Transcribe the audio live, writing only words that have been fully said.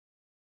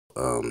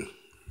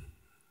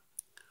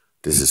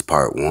This is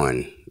part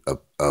one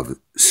of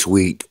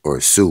sweet or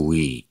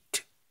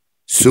sweet.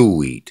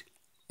 Sweet.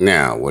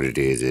 Now, what it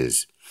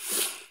is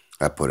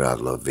I put out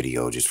a little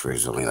video just for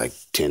it's only like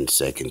 10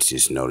 seconds,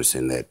 just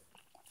noticing that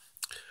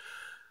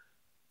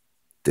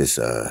this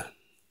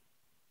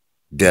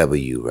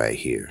W right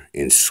here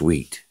in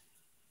sweet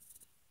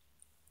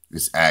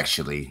is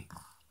actually,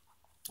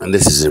 and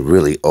this is a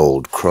really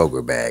old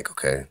Kroger bag,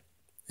 okay?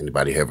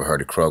 Anybody ever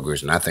heard of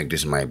Kroger's? And I think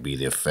this might be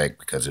the effect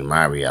because in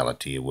my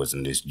reality, it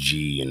wasn't this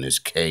G and this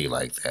K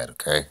like that,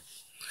 okay?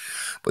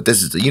 But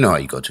this is, you know how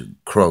you go to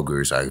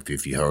Kroger's,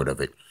 if you heard of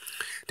it.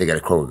 They got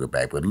a Kroger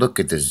bag. But look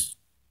at this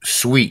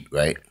sweet,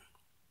 right?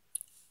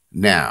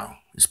 Now,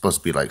 it's supposed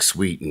to be like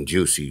sweet and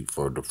juicy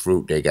for the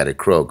fruit. They got at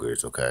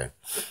Kroger's, okay?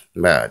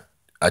 But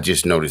I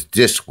just noticed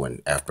this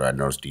one after I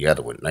noticed the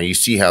other one. Now, you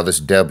see how this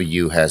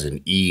W has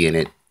an E in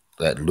it,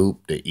 that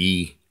loop, the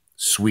E,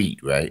 sweet,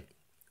 right?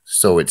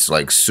 So it's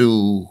like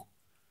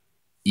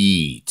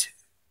eat,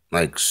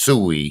 like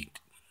eat,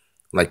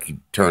 like you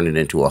turn it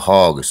into a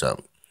hog or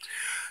something.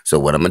 So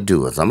what I'm going to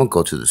do is I'm going to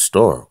go to the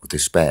store with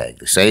this bag,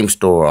 the same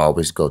store I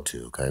always go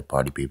to, okay,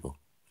 party people.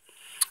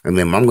 And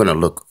then I'm going to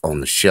look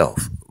on the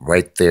shelf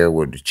right there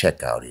where the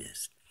checkout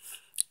is.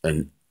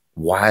 And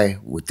why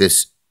would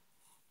this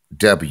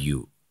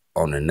W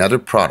on another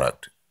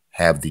product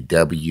have the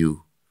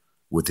W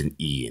with an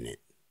E in it?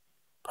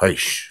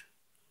 Peace.